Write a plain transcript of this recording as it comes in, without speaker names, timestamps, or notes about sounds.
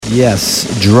Yes,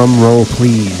 drum roll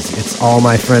please. It's All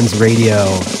My Friends Radio.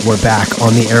 We're back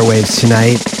on the airwaves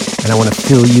tonight, and I want to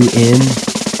fill you in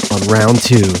on round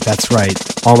 2. That's right.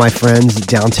 All My Friends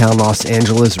Downtown Los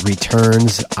Angeles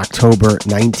returns October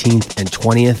 19th and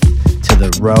 20th to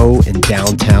the Row in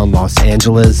downtown Los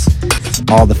Angeles.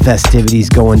 All the festivities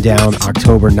going down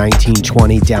October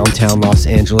 19-20 downtown Los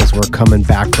Angeles. We're coming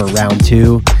back for round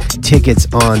 2. Tickets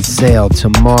on sale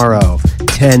tomorrow,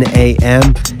 10 a.m.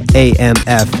 amfdtla.com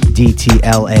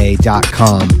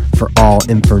for all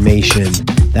information.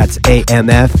 That's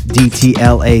amfdtla.com.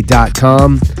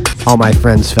 All My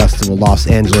Friends Festival Los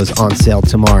Angeles on sale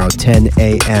tomorrow, 10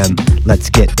 a.m. Let's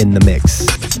get in the mix.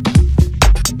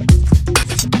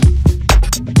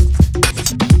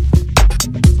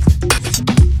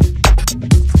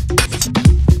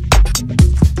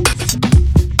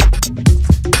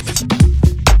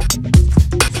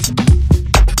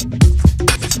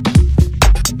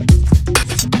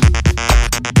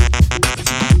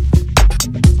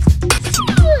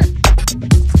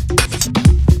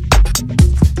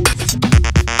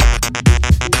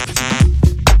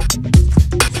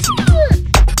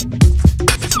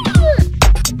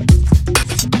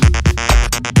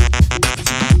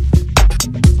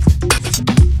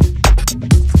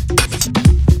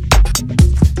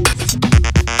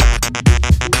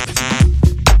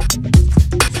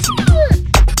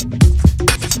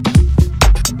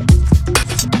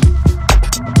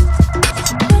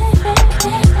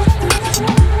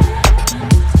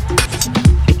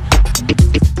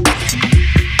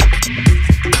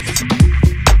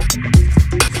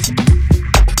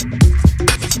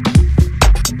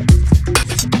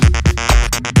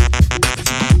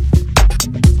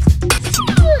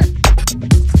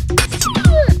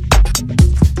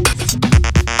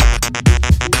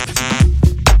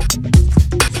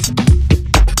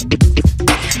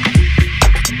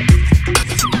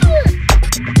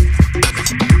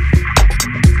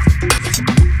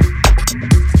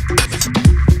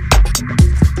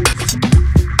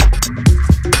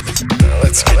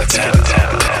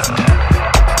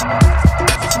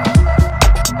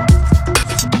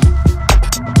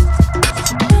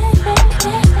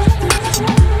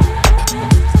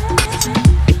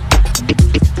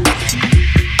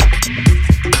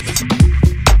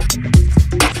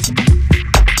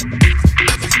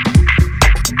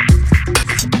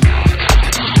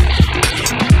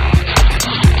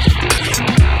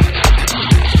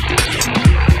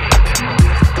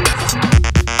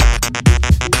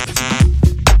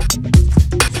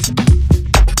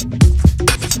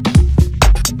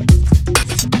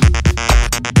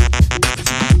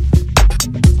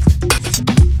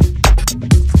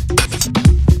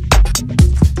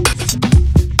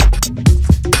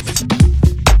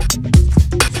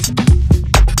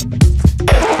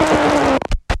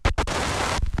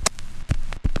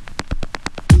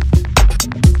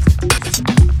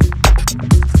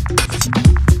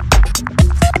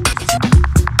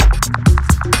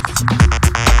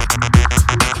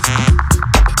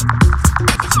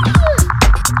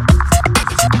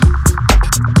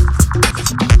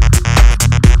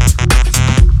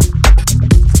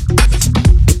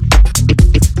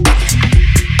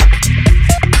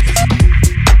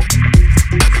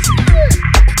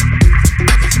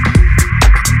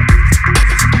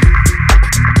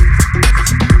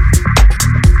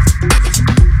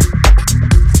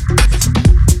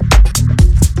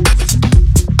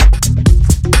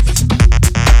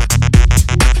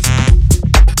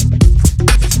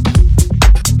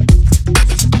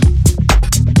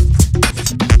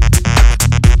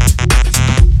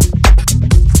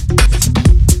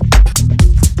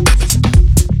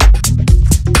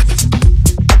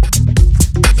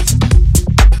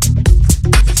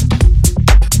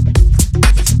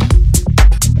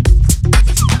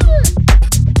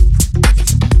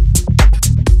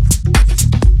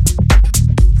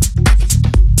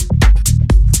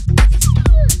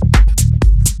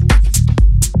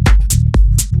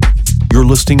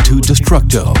 Listening to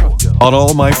Destructo on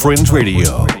All My Friends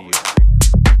Radio.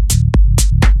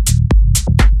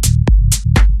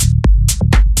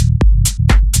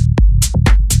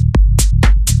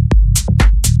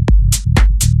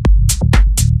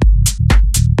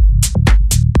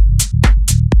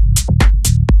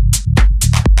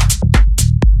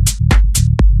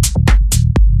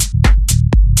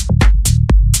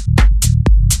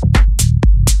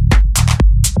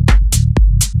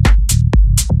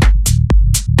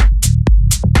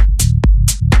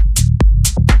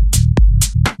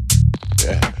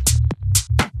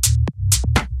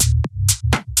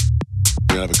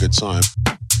 Have a good time.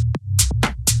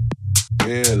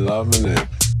 Yeah, loving it.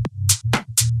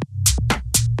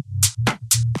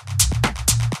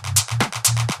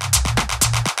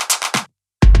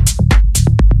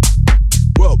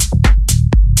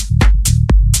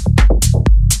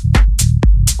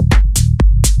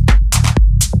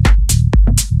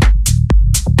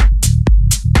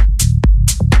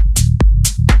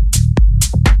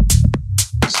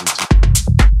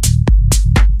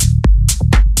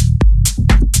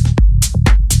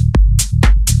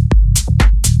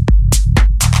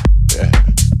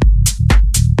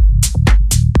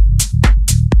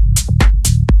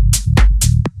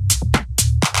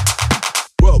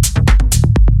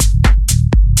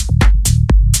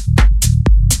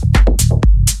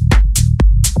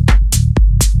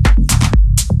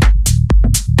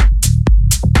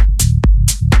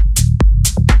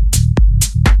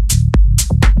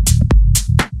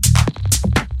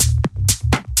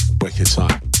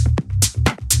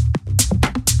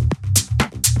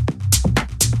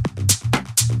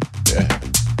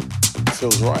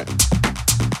 feels right.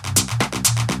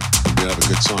 We have a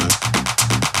good time.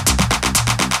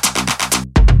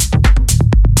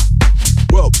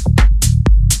 Well.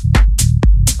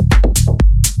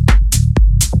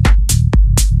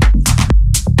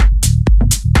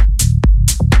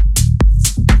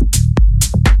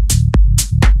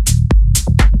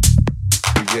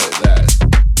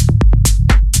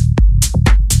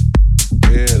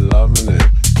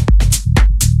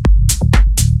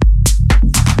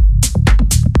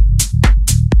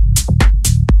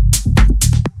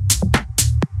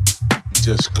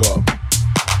 Just got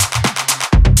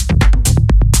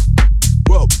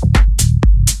whoa.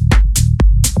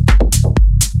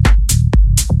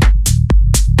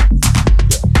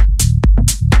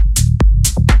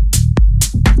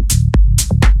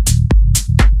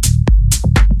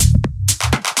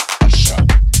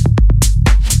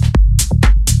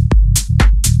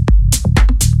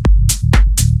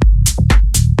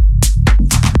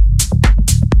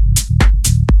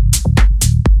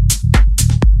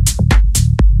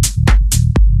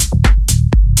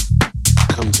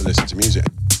 Listen to music.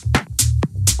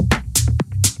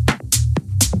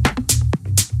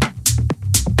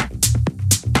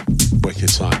 Wicked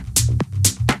time.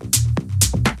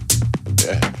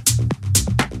 Yeah.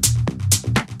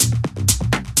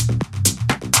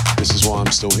 This is why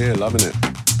I'm still here, loving it.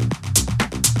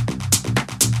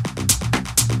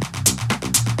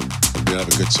 We have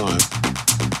a good time.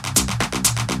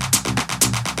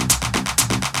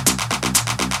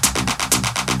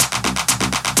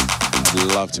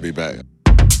 Love to be back.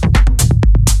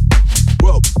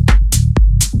 Whoa.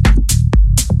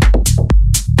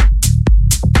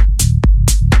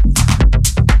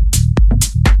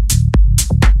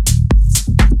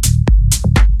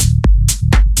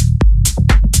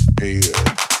 Hey.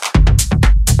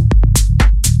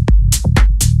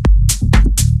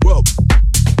 Whoa.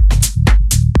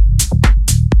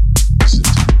 Listen.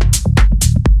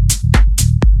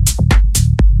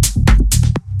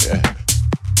 Yeah.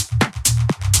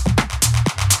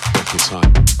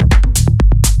 Time.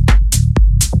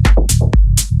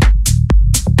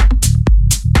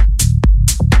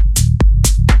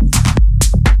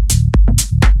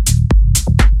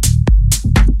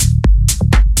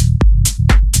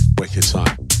 Wicked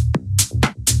time.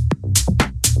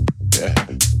 Yeah.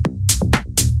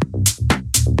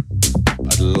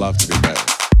 I'd love to be back.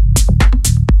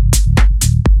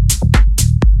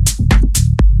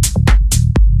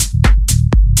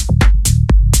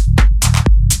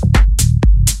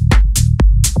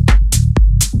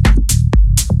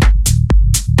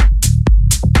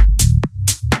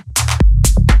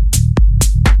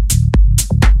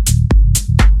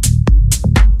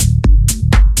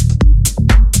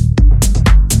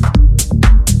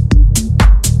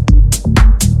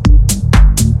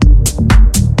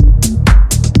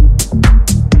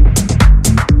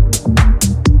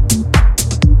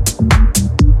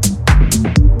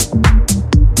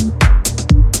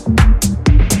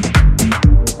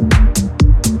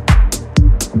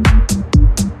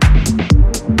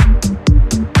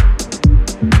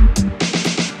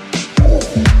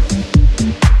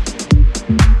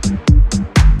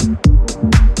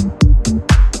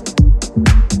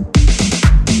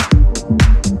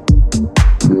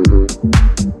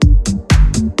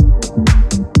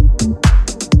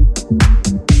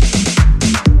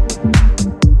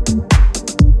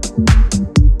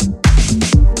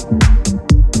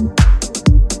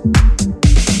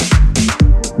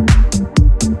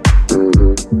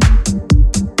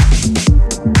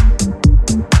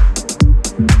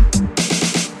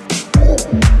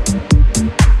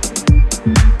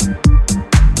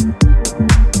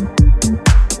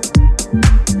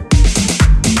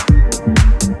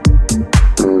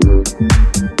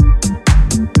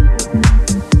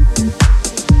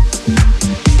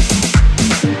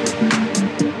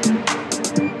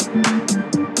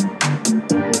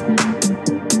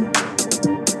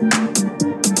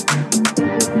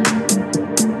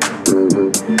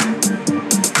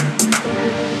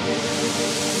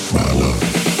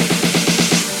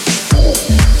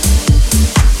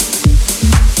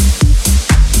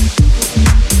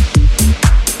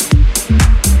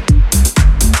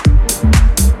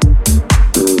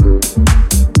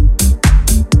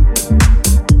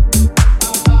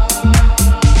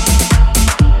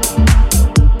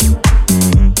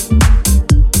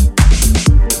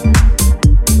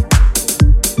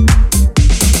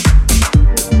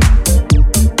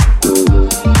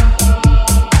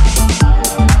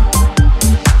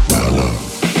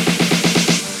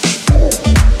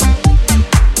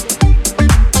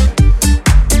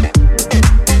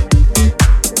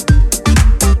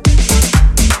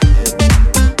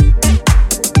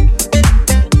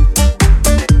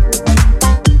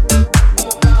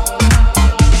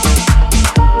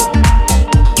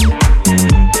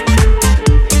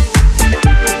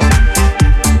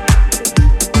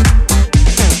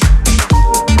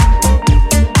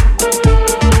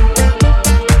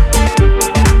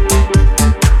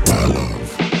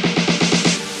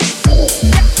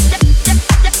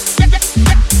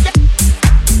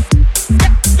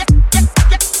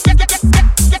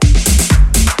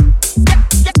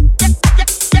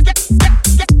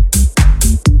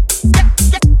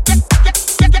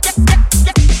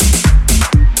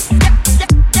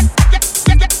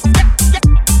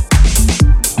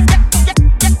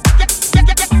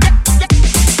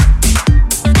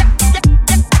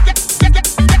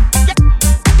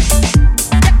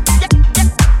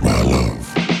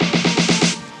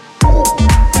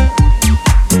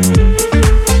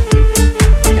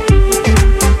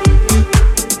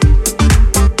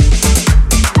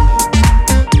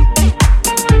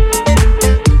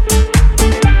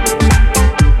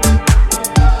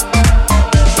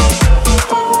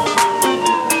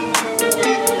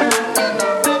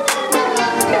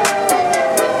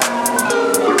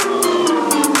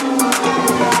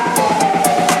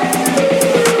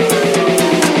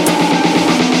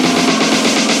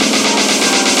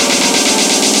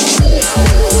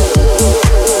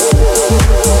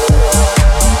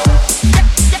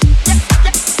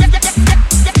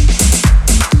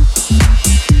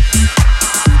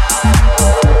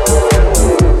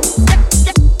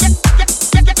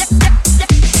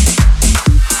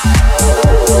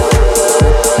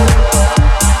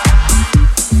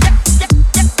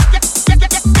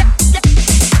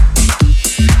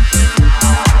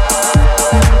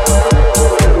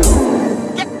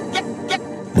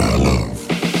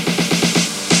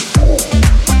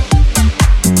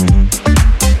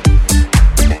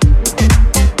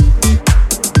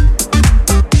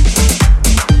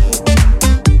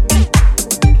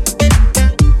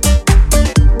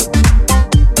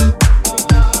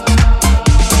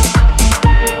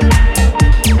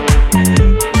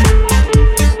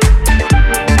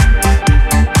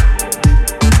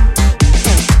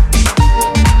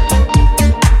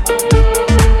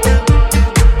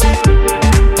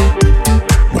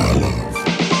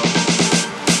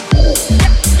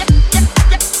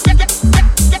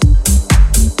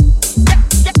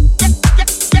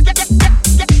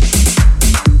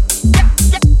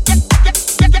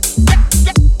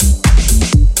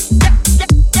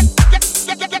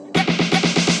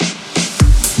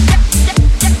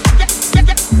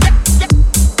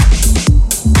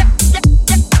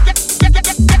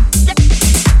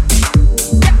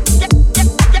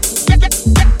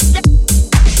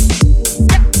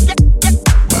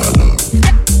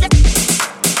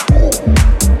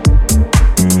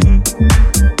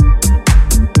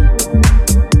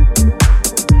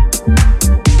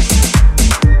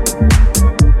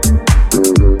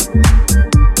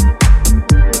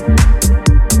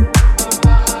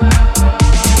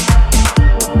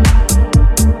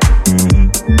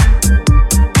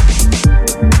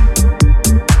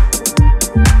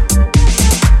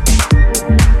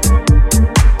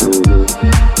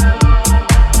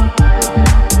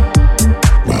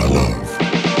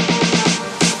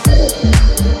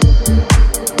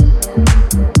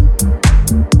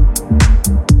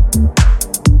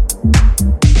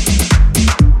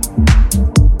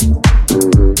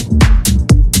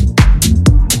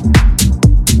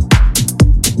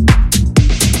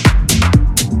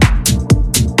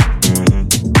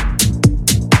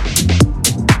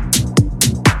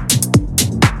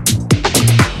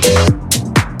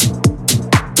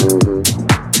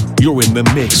 You're in the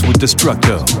mix with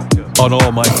Destructo on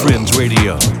All My Friends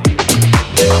Radio.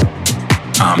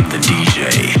 I'm the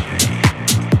DJ.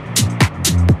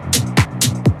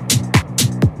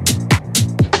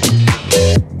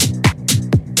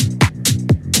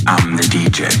 I'm the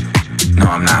DJ. No,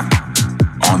 I'm not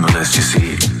on the list, you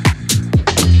see.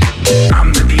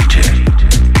 I'm the DJ.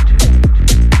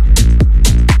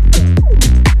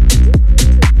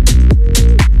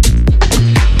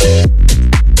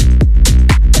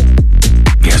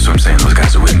 Yes, what I'm saying, those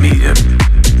guys are with me.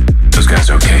 Those guys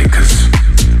are okay, cause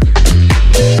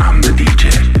I'm the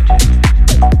DJ.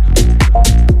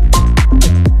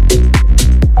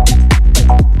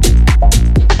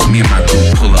 Me and my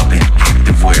group pull up in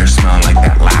activewear, smell like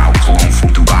that loud cologne from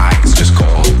Dubai. It's just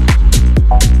called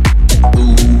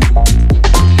Ooh.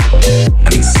 I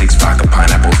need 6 vodka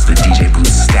pineapples, the DJ booth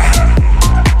stat.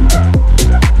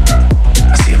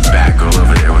 I see a bad girl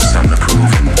over there with something to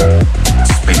prove and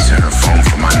space in her phone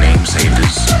for my name saved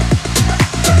as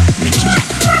Nikki.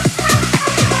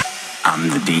 I'm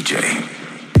the DJ.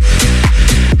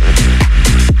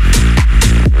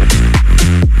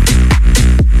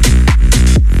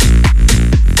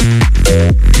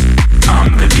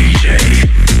 I'm the DJ.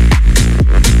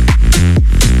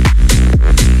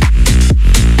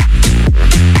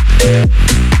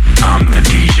 I'm the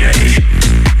DJ.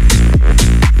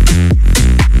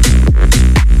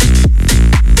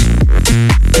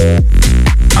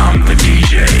 I'm the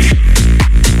DJ.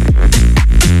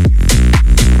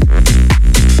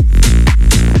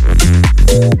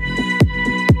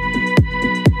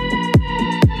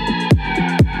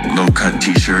 Low cut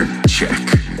t-shirt, check.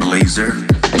 Blazer,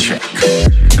 check.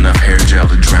 Enough hair gel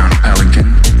to drown a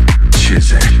pelican,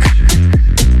 Chizek.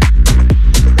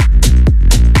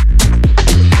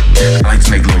 I like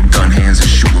to make little gun hands and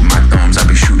shoot with my thumbs. I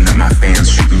be shooting at my fans,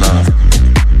 shooting love.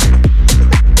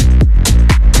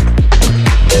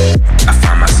 I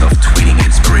find myself tweeting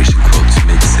inspiration quotes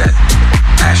mid-set.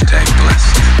 Hashtag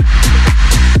blessed.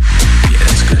 Yeah,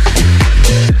 that's good.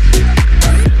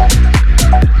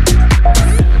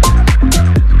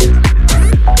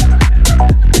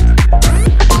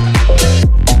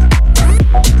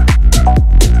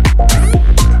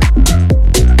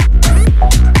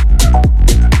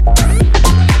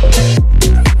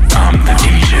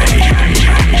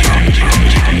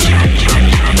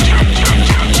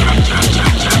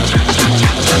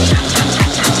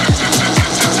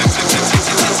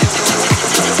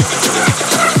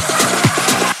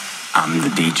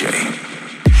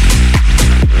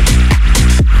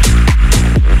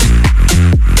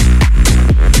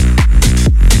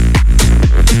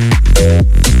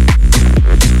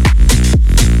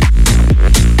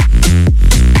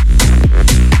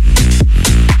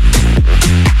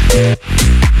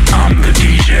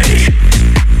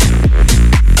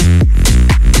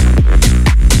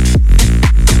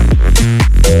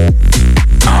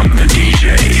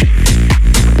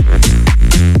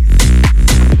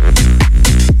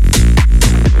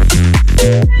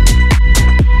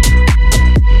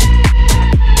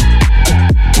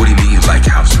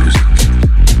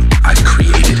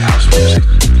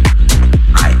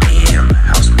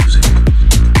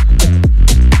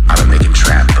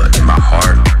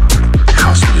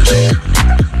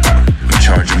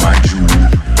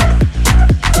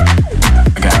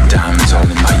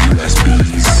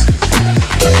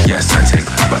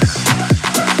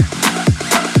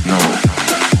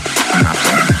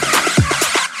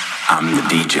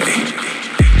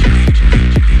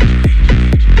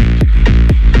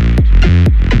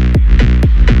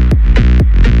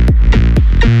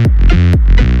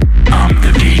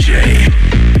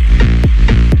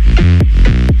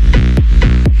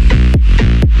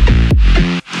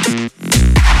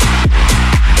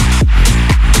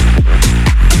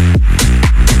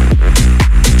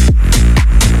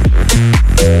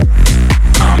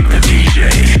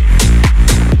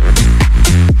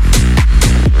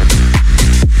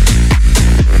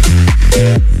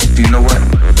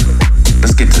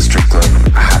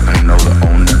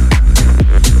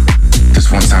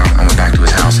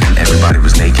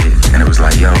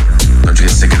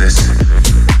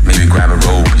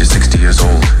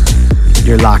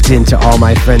 Into All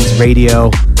My Friends Radio.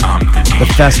 The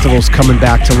festival's coming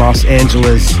back to Los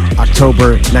Angeles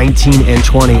October 19 and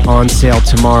 20, on sale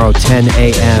tomorrow 10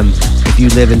 a.m. If you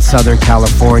live in Southern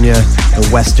California, the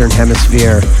Western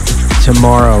Hemisphere,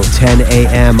 tomorrow 10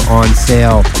 a.m. on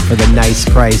sale for the nice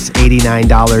price, $89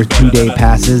 2-day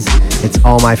passes. It's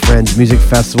All My Friends Music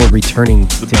Festival returning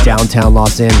to downtown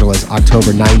Los Angeles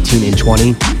October 19 and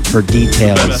 20. For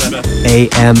details,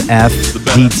 amfdtla.com.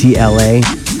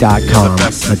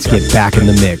 Let's get back in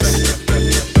the mix.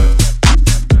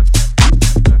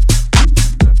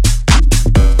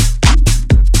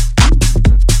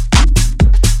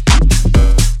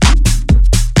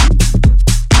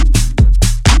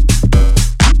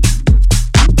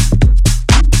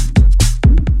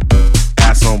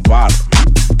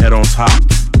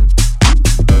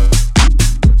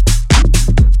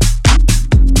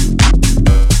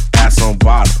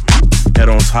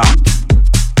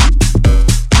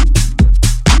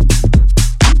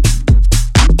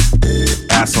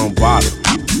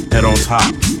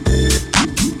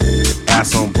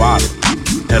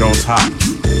 top.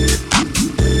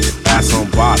 Ass on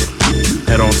bottom,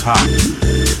 head on top.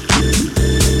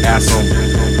 Ass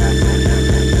on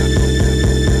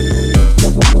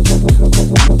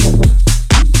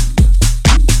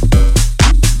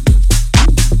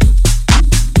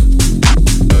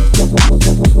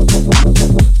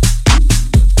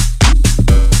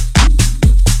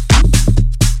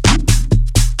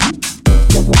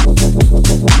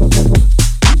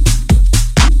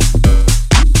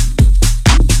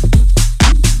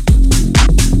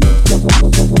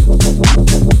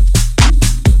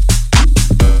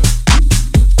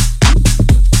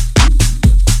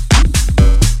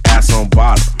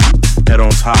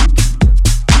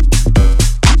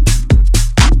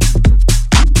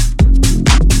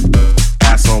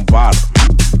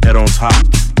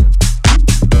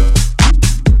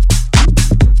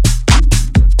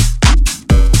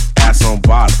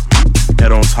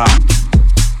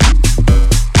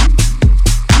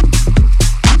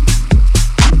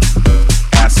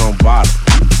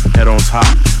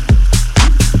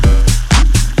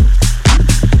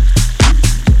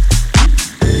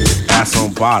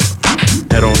bottom,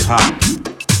 head on top.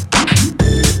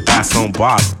 Ass on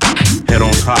bottom, head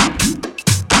on top.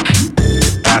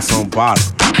 Ass on bottom,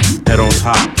 head on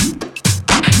top.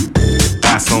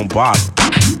 Ass on bottom,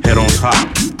 head on top.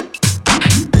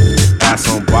 Ass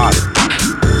on bottom,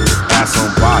 ass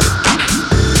on bottom,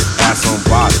 ass on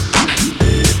bottom,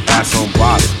 ass on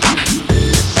bottom,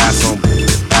 ass on,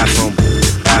 ass on,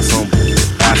 ass on,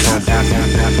 ass on, ass on.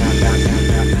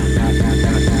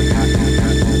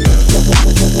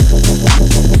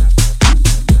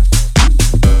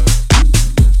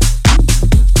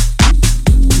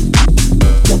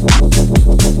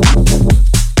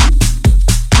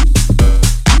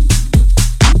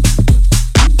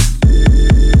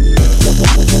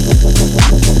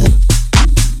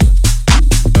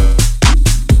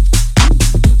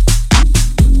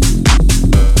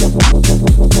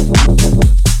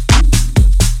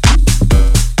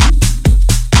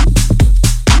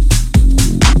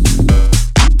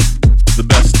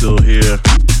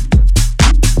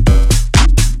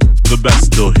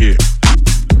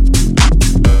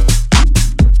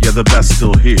 The best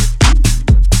still here.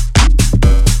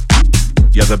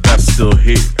 Yeah, the best still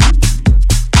here.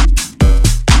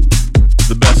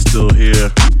 The best still here.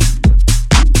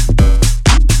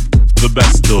 The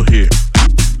best still here.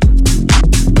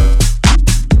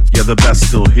 Yeah, the best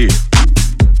still here.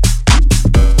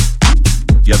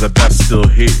 Yeah, the best still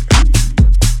here.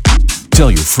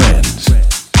 Tell your friends.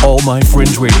 All My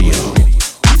Friends Radio.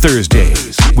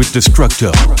 Thursdays with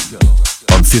Destructo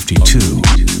on 52.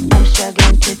 I'm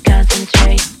struggling to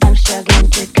concentrate. I'm struggling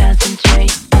to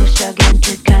concentrate. I'm struggling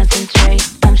to concentrate.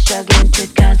 I'm struggling to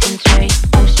concentrate.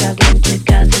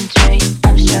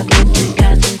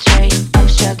 I'm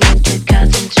struggling to concentrate. I'm struggling to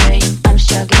concentrate. I'm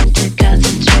struggling to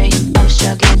concentrate. I'm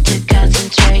struggling to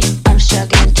concentrate. I'm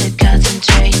struggling to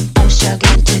concentrate.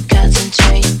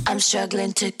 I'm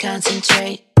struggling to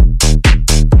concentrate.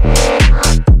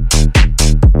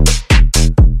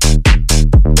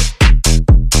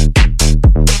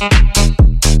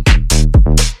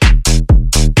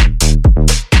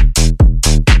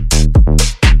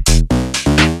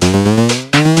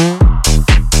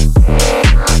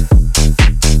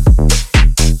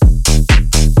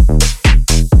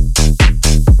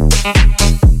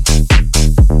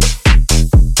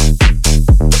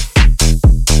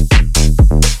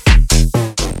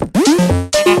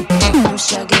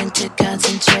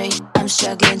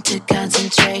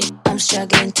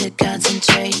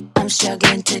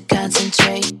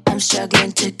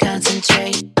 struggling to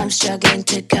concentrate. I'm struggling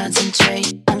to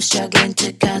concentrate.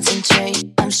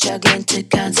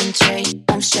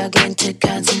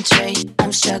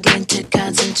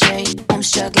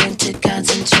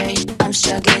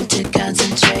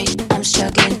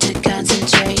 Struggling to concentrate.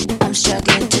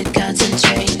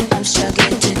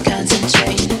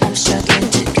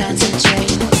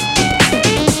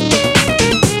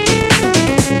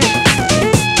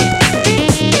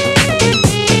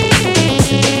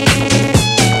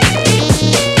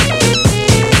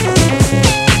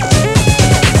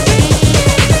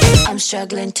 I'm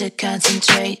struggling to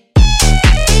concentrate.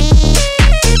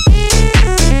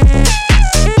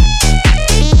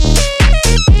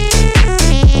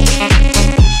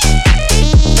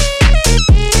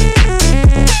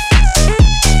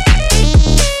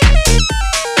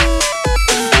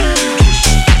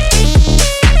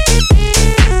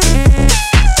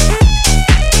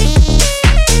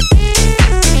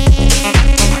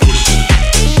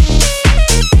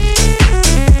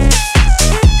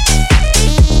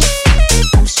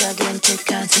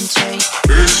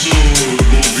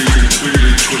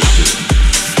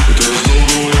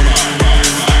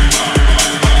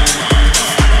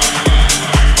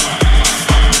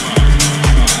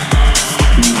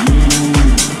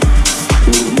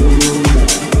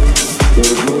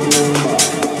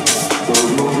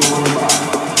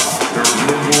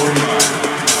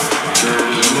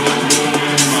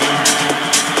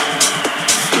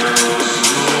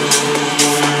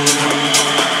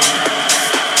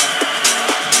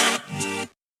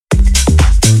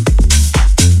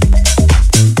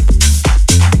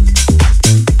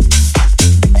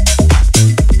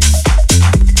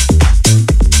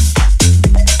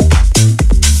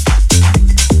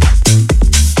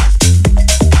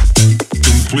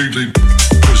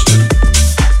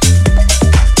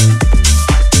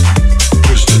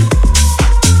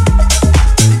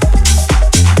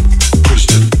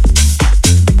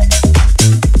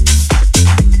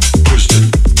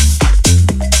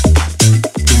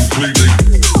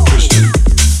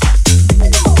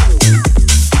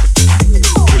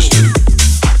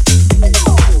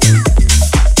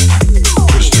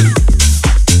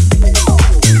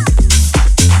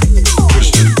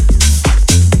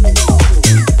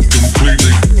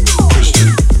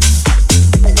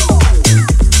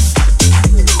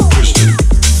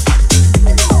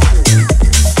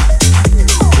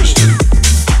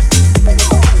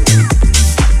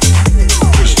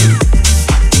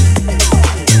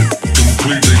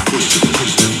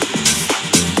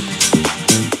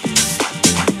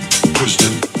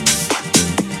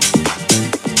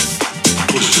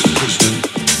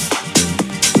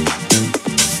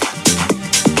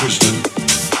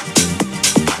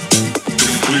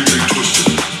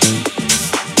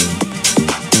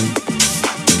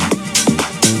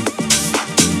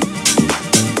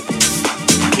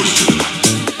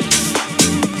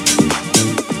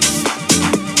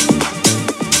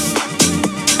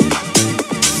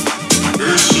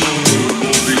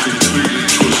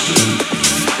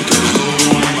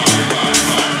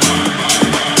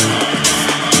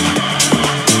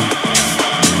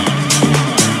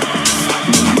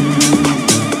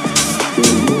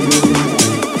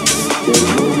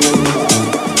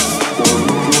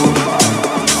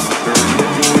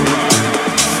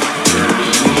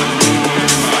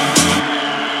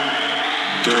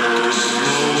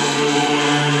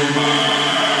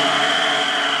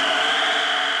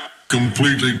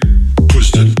 completely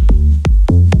twisted.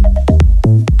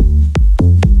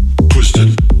 Twisted.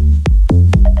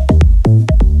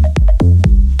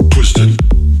 Twisted.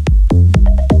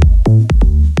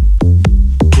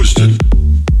 Twisted.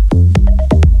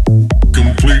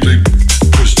 Completely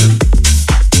twisted.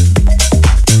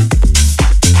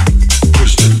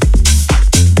 Twisted.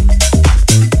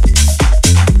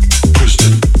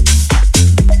 Twisted.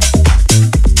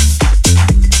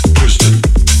 Twisted.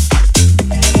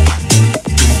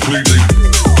 Completely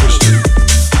twisted.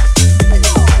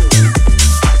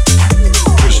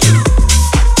 Twisted. Twisted.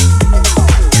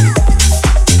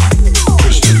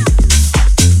 Twisted.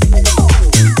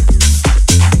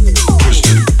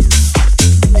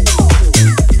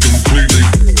 Completely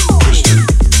twisted. Twisted. Twisted. Twisted. Completely twisted.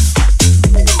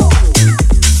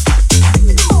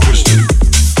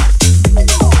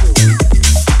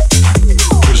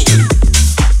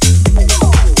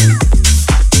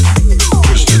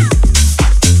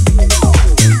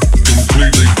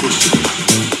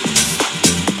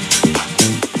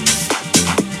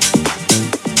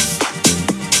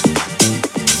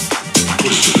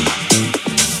 Twisted.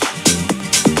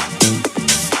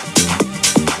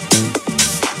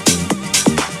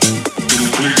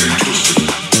 Completely twisted.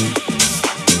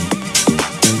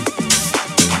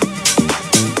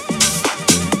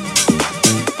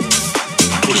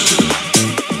 Twisted.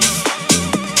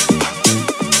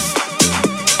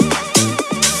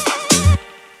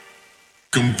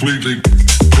 Completely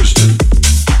twisted.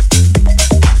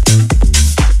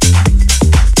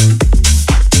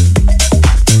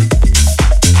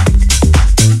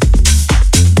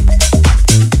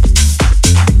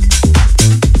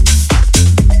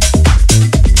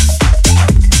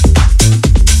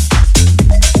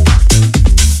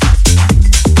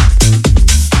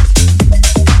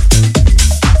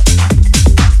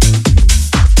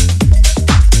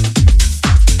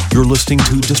 You're listening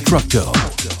to Destructo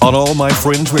on All My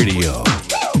Friends Radio.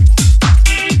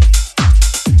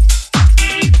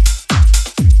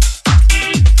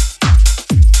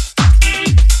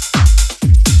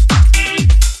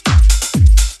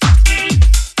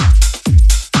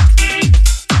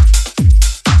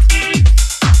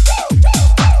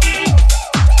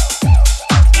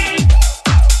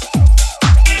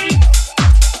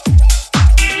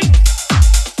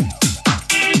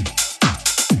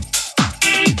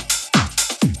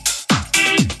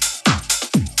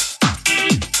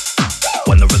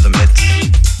 When the rhythm hits,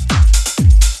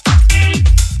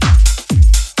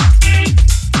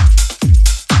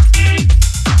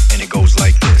 and it goes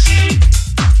like this.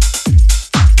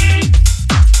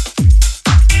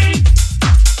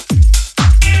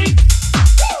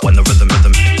 When the rhythm,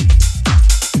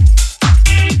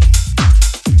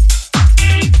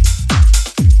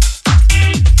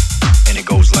 and it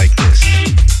goes like this.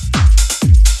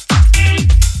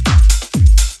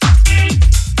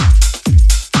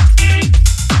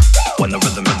 When the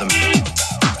rhythm,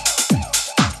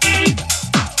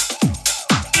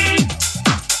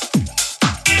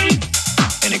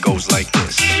 and it goes like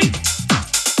this.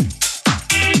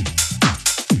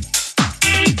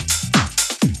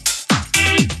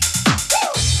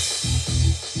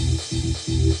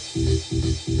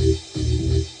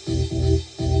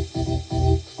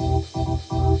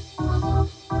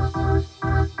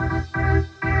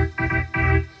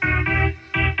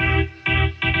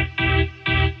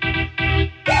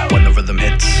 When the rhythm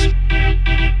hits,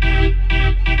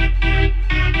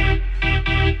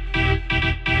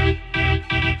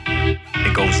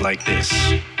 it goes like this.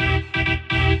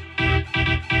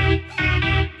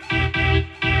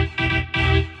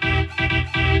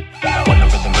 When the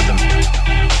rhythm,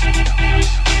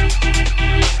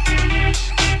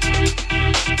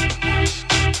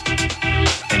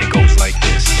 and it goes like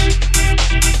this.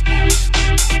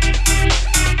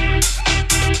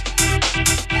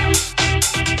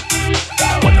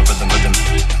 When the rhythm,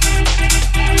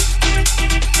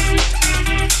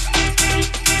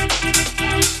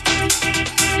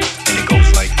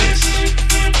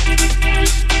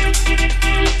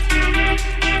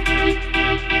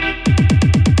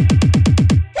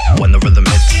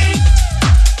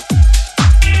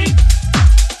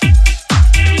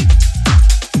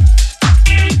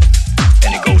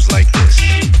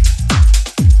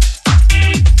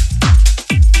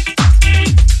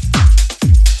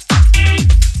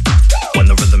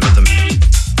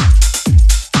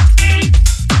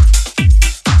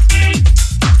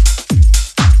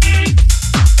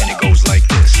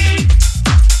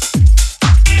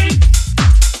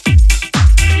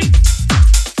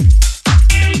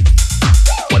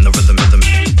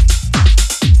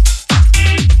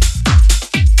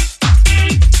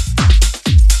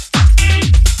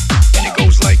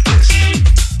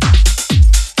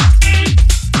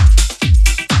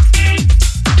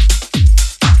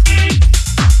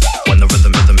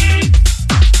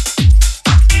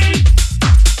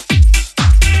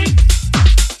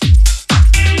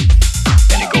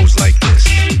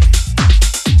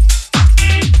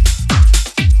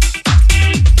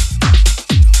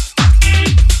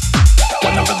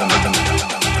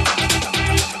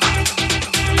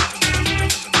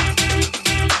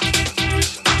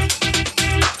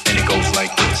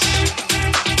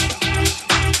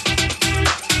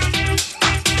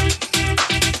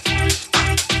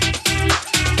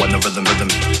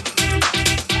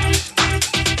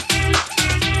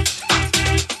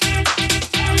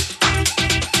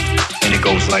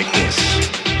 like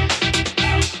this.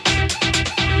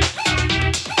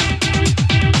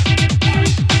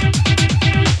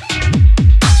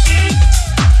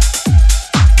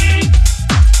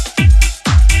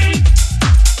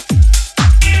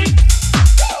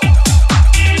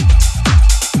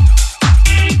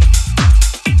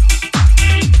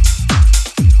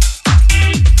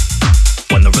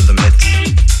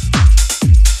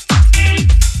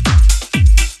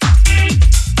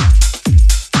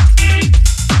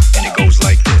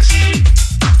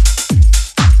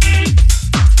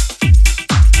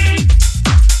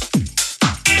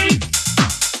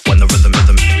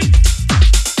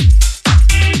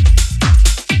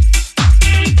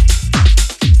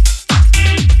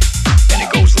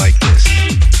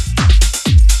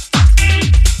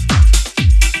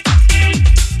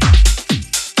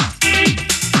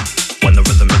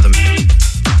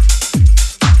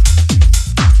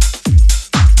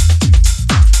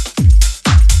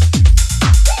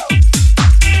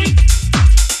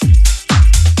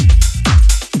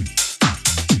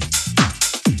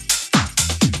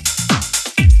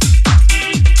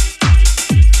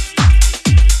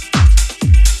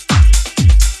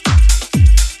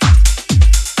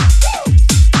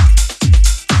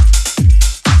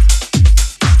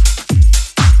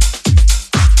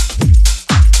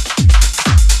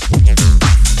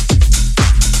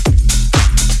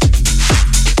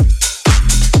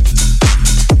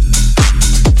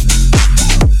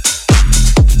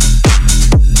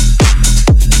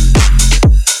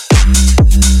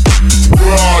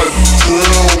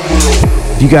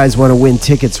 If you guys want to win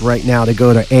tickets right now to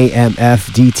go to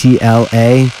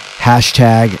AMFDTLA,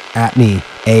 hashtag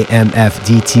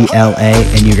 @AMFDTLA,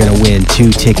 and you're going to win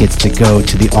 2 tickets to go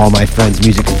to the All My Friends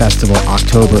Music Festival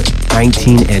October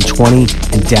 19 and 20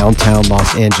 in downtown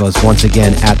Los Angeles. Once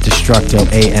again, at Destructo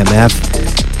AMF,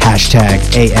 hashtag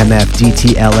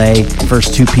AMFDTLA.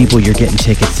 First 2 people, you're getting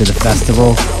tickets to the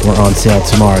festival. We're on sale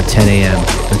tomorrow at 10 a.m.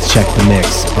 Let's check the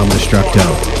mix on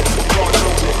Destructo.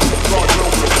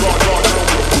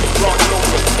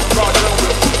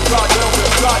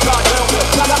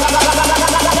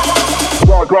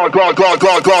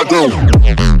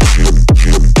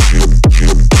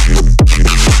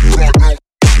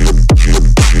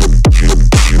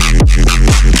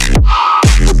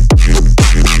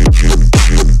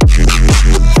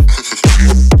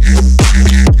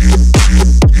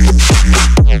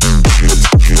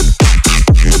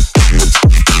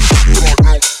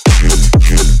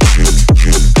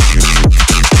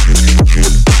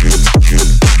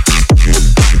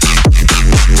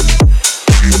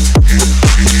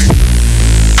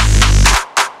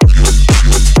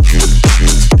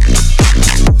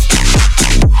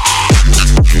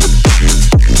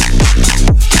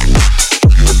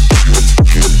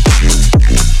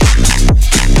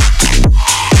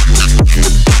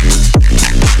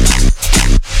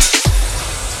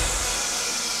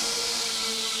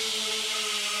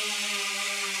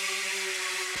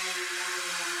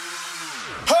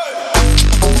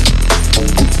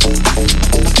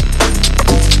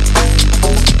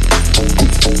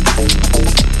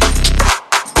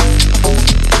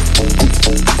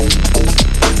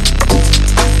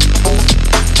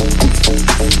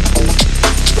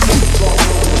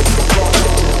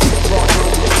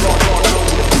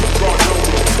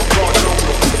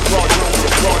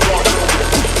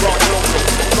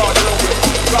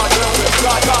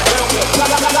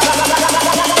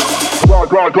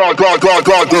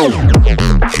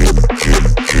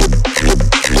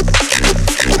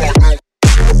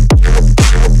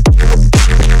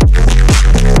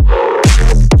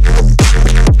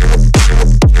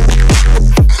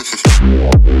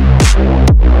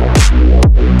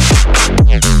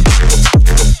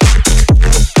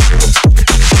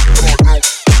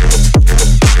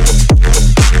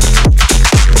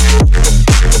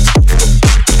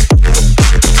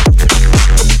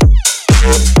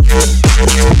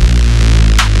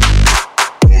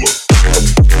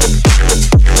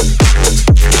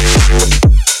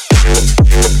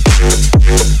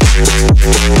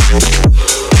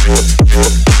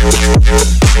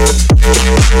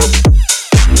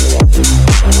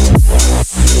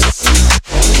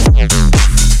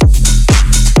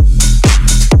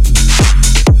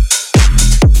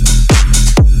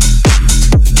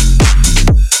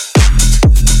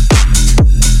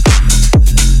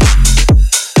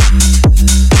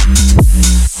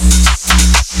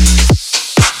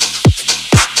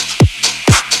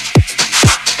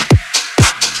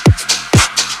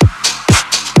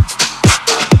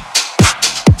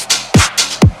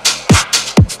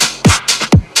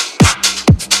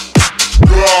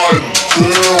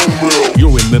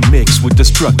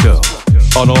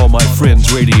 on All My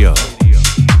Friends Radio.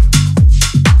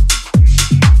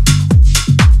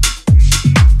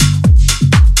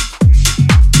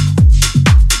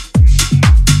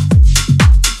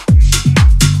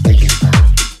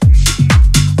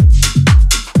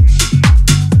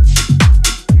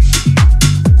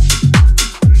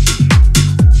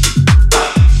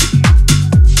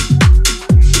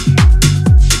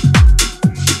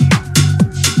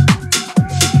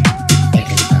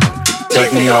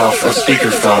 Take me off a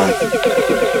speakerphone.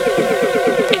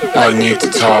 I need to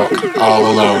talk all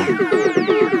alone.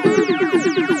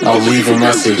 I'll leave a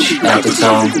message at the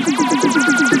tone.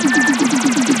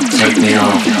 Take me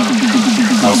off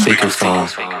a speakerphone.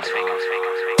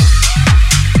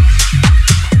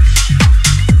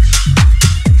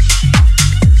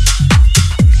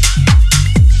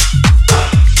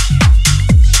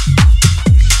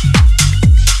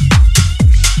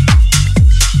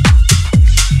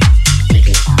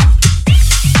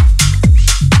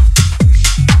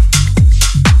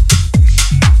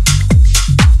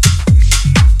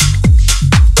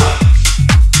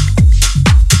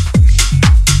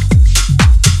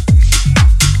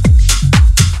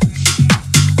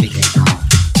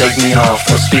 Take me off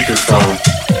a speakerphone.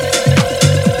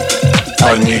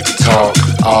 I need to talk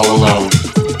all alone.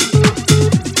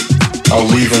 I'll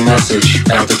leave a message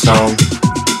at the tone.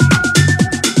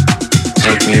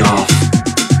 Take me off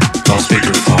a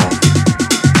speakerphone.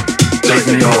 Take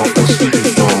me off a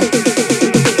speakerphone.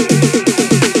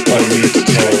 I need to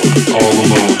talk all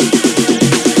alone.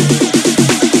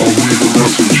 I'll leave a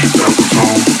message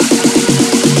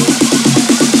at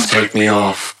the tone. Take me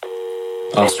off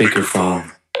a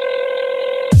speakerphone.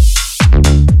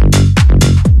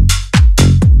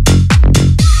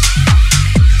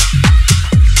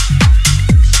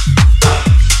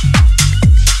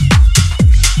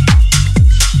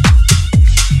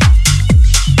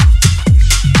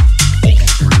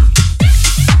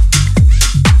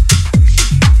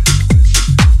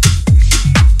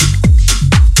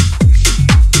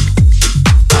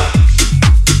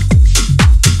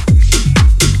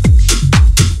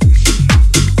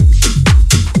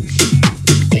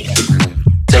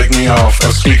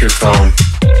 Speakerphone.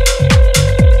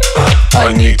 I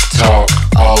need to talk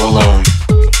all alone.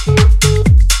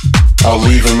 I'll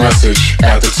leave a message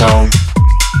at the tone.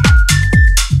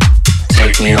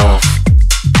 Take me off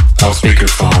a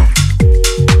speakerphone.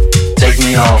 Take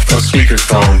me off a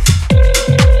speakerphone.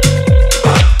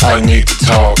 I need to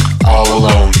talk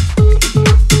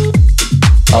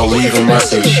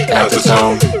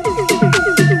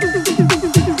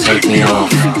all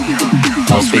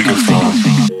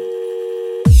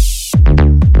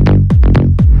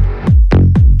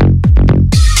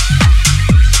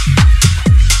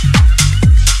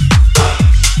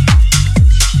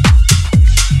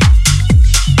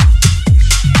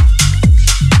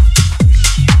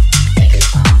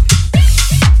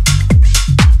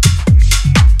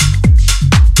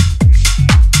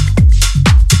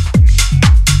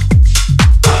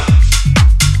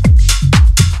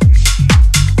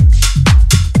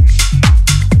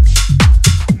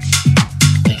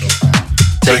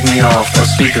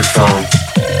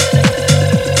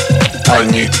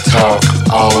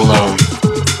alone.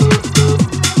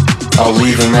 I'll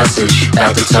leave a message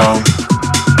at the tone.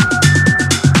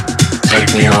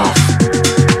 Take me off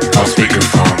a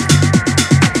speakerphone.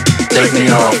 Take me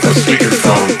off a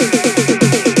speakerphone.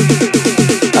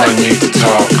 I need to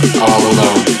talk all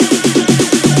alone.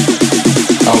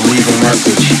 I'll leave a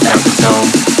message at the tone.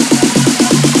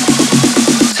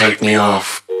 Take me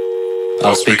off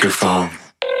a speakerphone.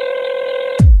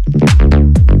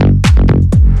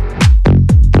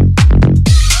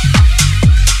 Take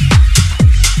me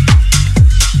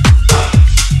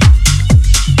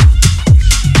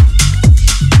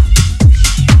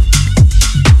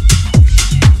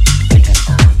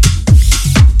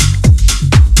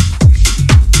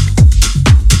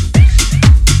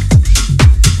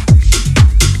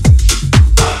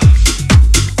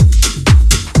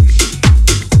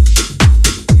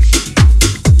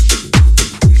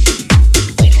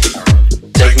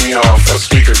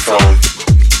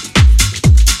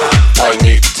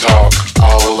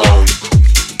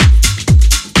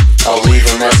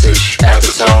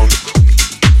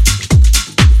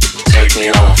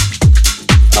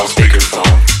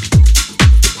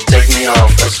off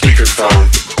a speakerphone.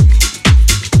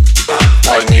 I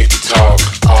need to talk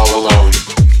all alone.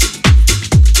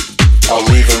 I'll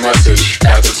leave a message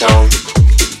at the tone.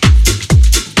 Take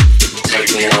me off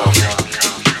a speakerphone.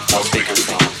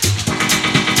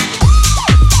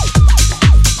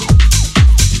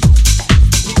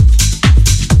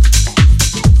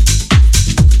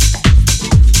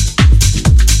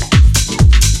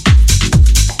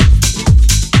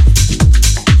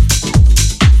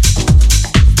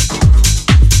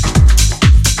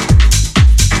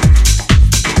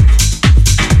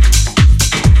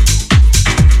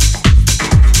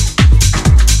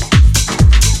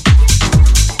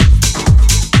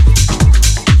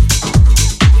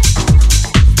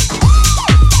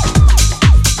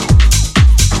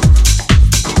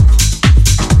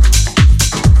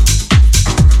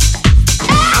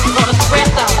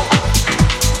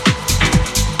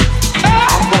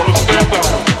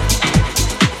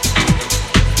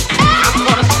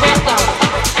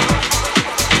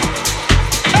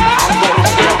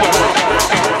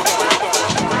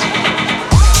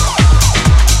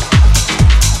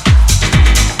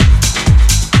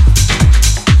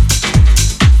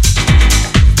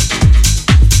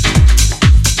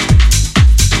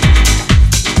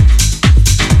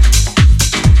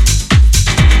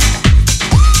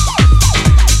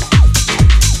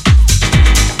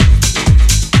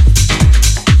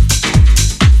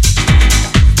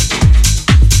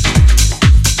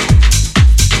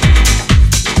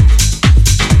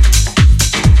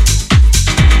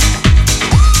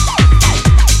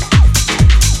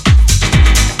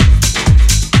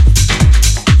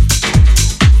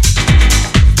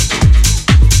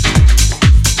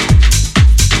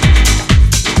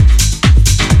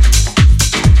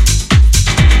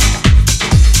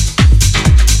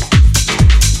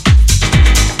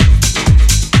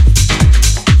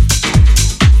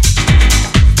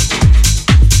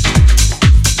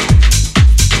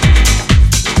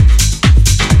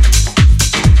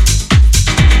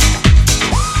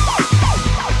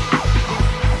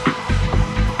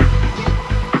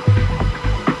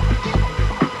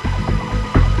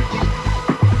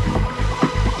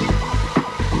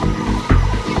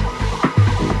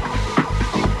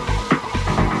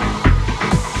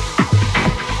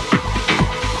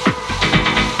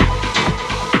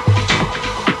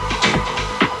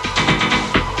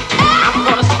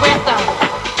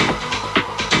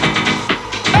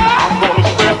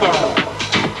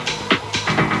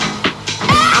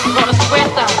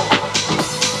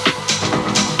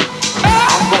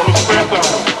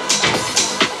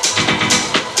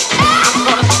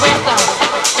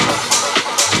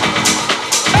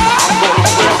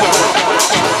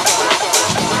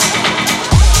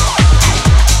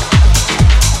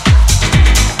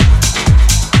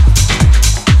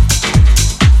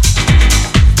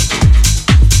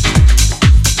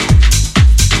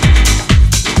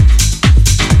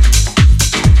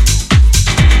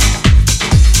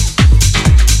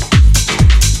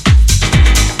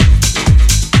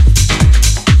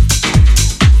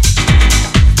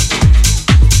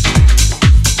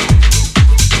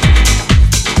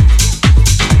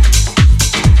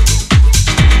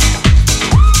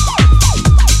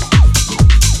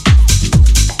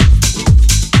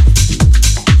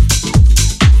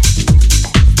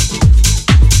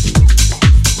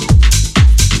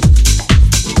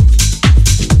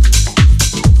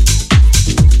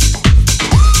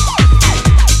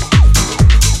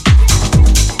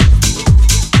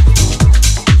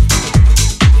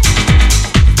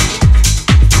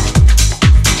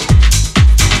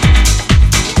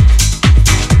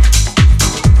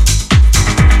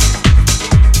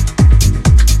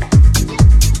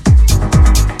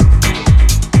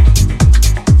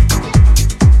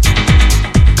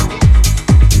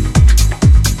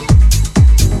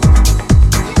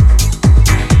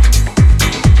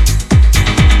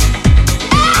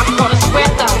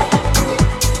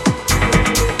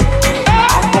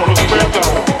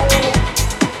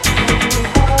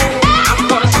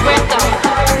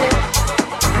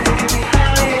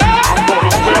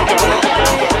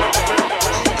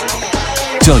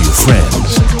 Tell your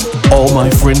friends. All My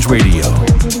Friends Radio.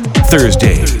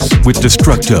 Thursdays with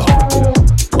Destructo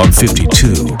on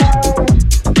 52.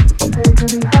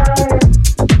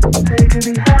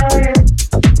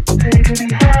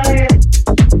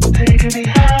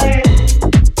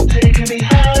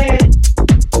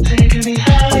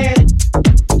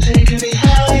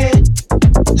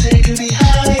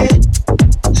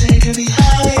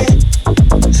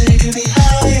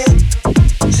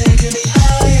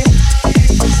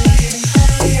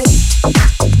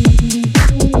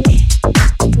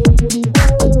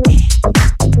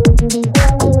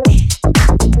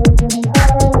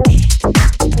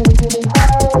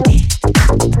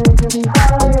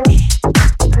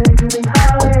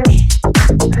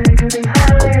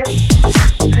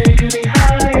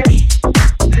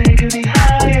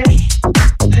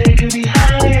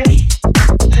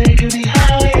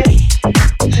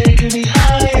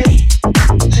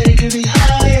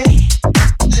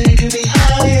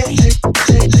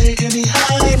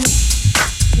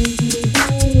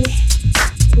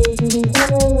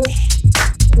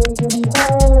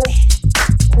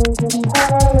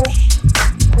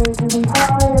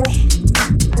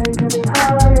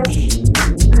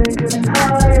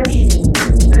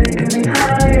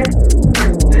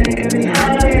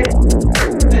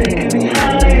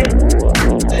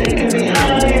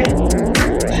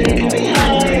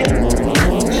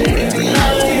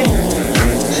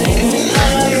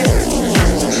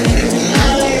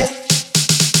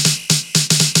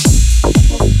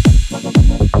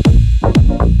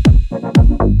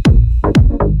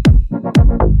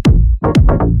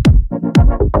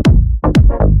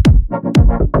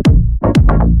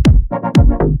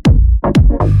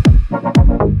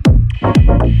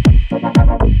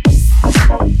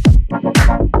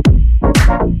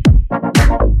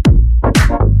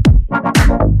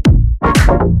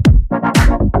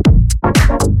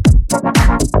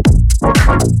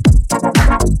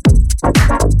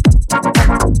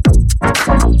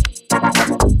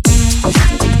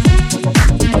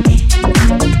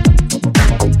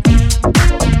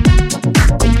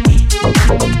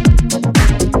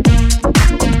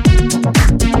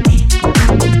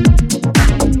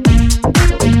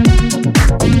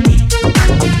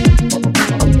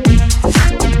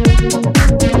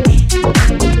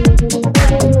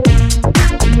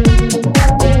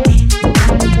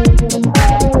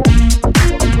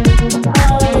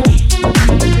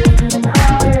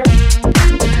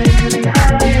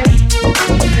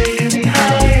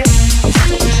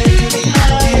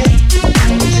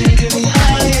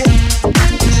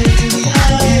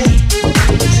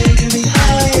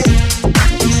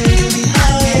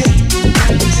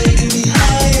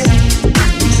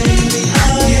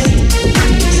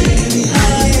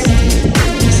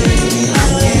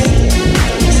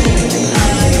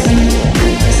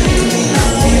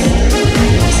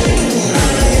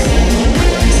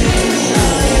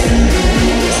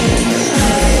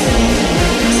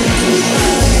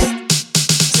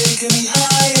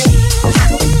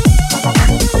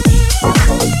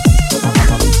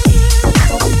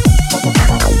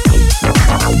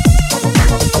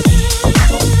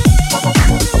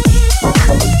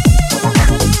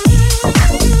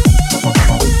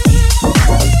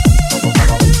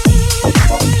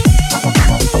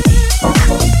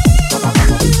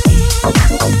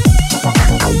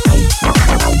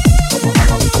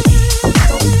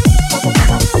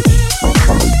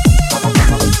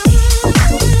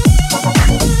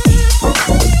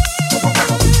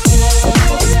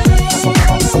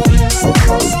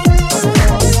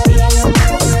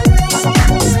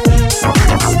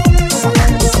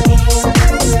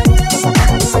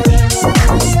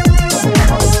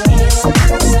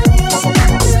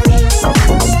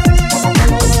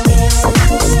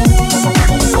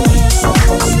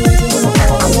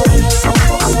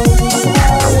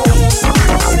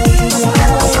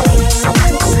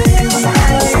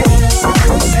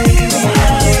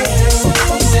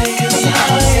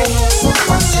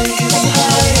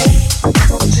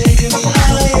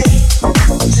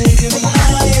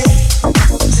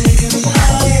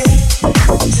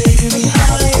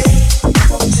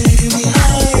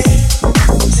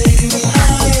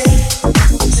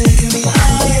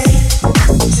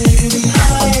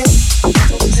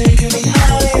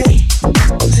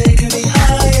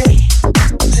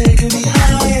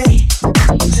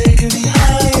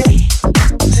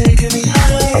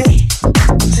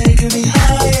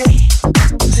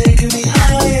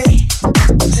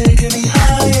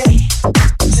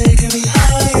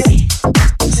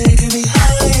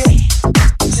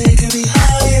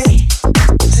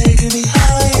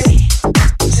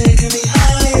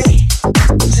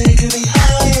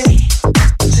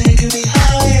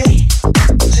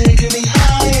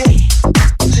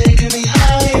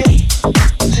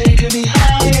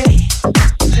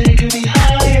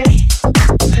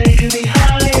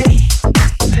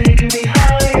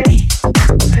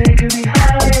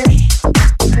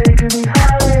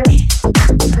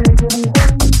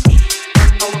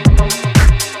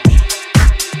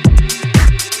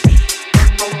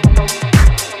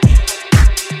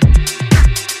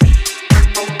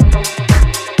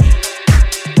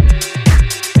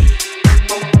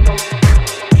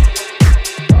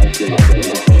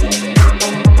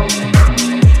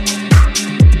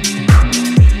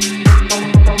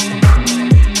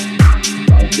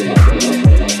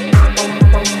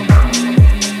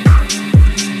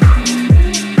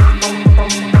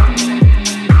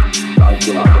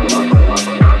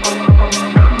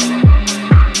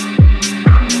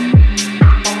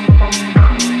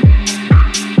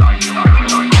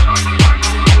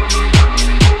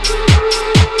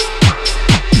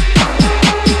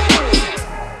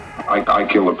 I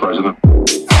kill the president.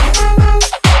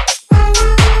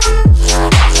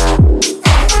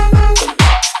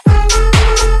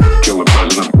 Kill the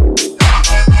president.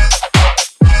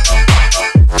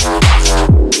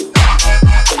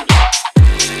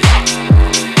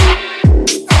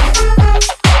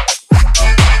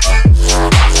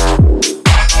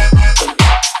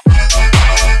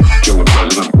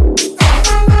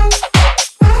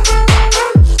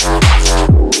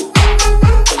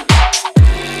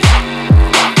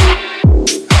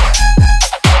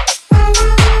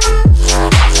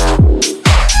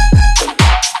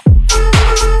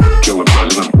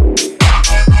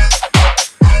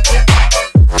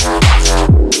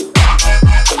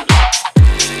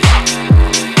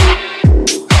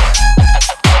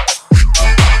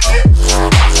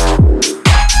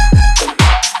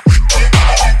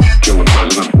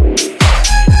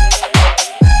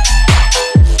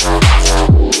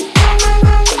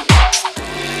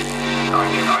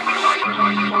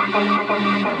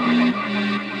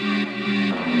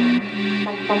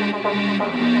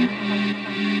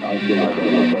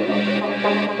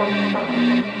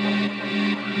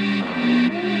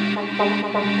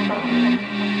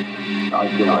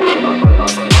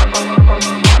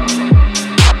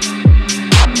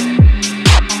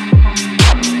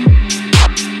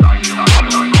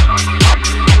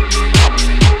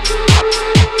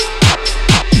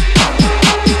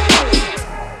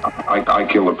 I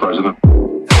kill the president.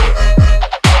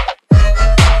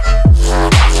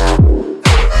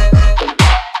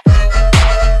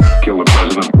 Kill the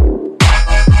president.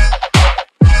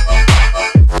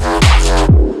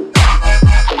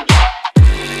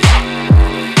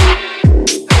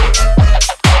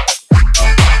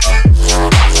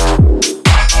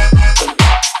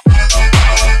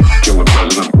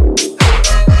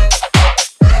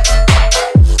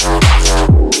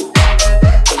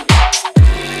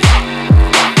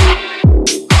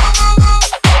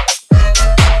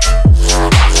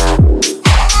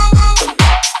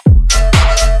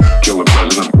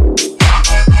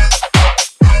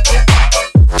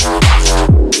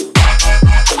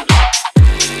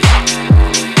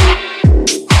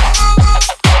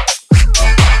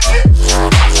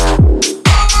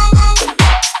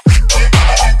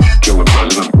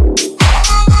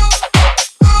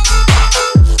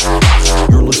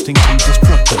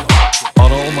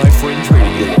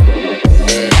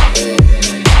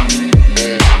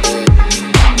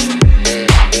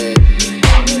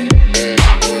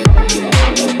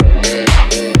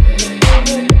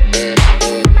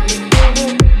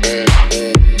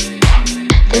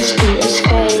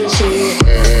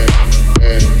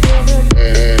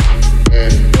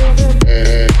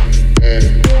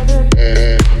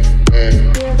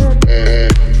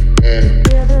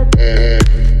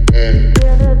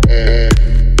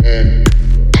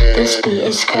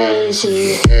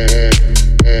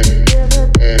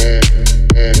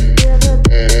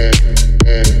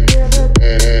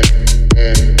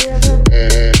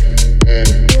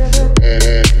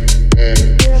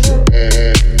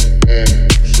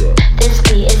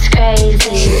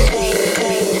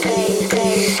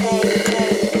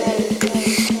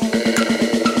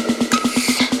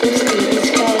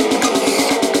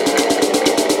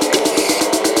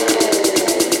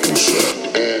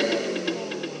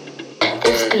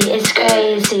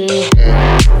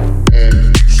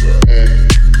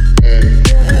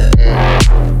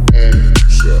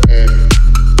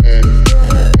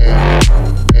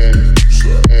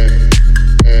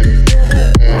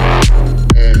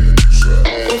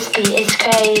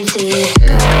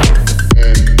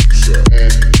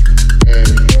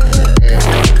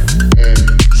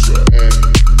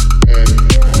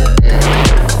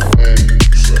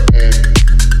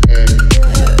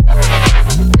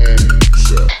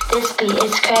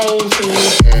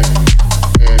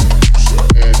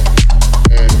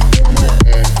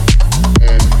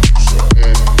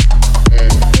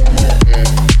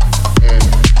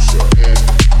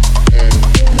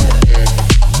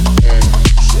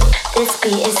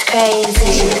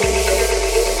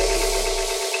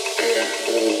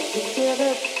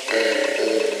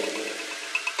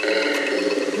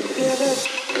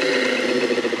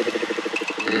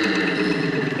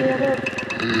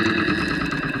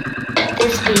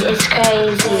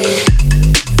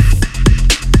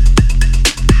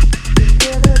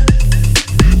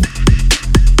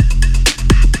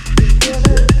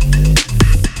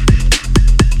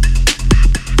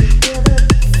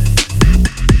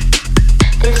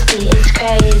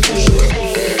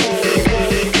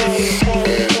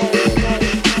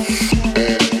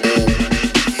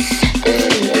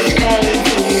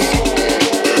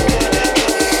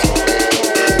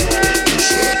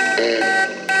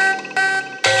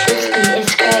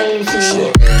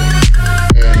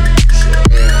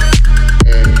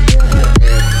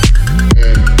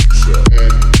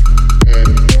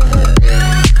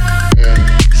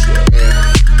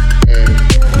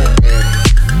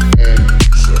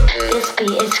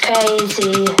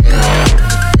 crazy.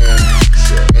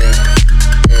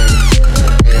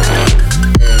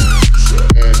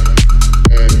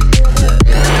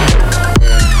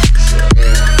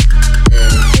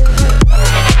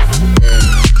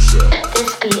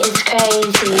 This beat is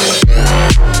crazy.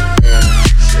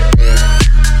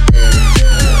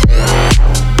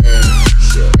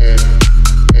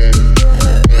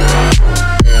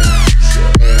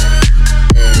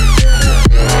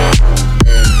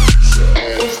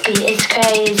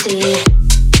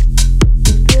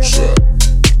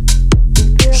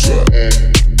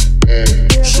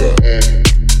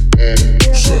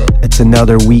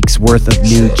 Another week's worth of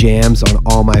new jams on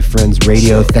All My Friends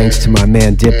Radio. Thanks to my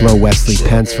man Diplo Wesley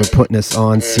Pence for putting us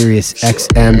on Sirius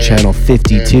XM channel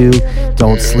 52.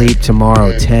 Don't sleep,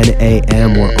 tomorrow 10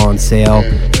 a.m. we're on sale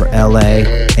for LA,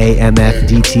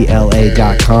 amfdtla.com.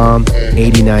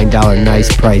 $89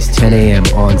 nice price, 10 a.m.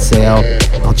 on sale.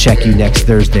 I'll check you next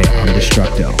Thursday on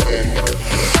Destructo.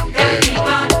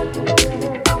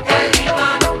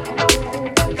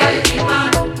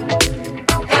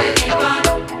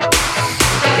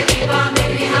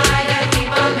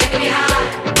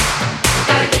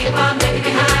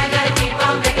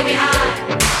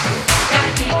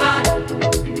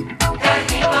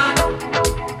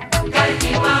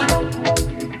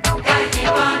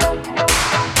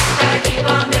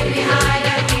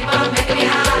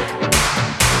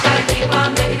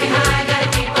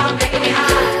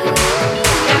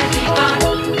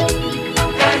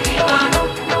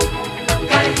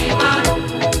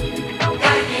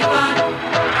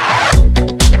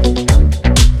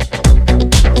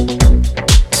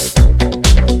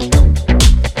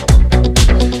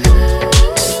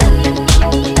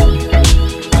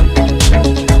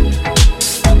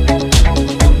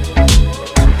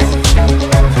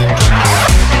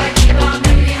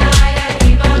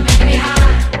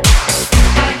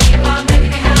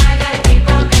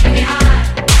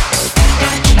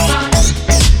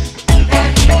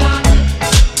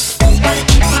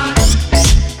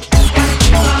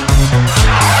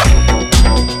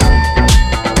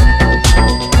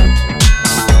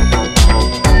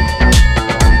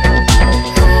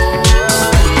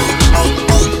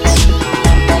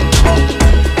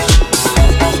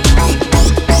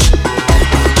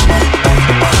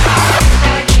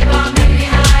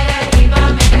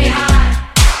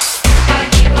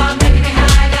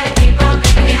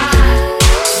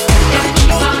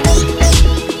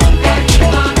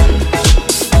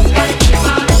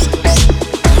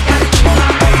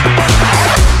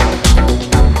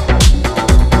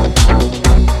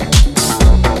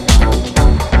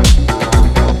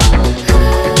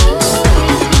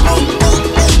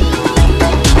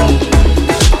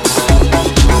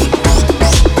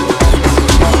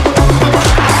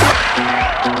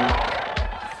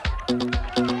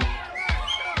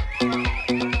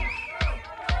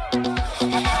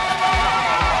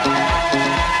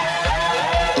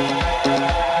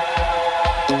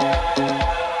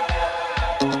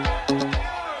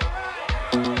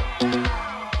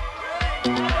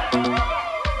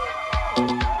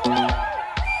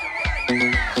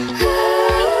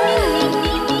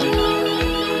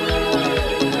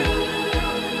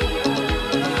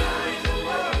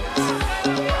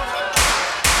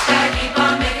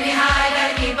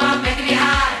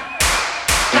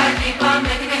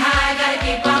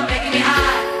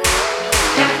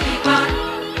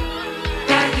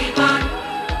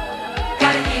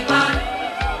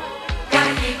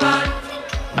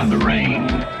 And the rain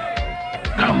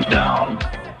comes down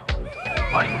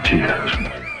like tears,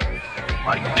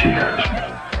 like tears.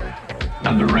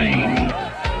 And the rain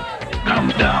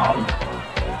comes down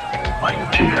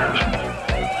like tears,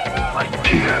 like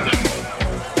tears.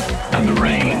 And the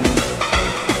rain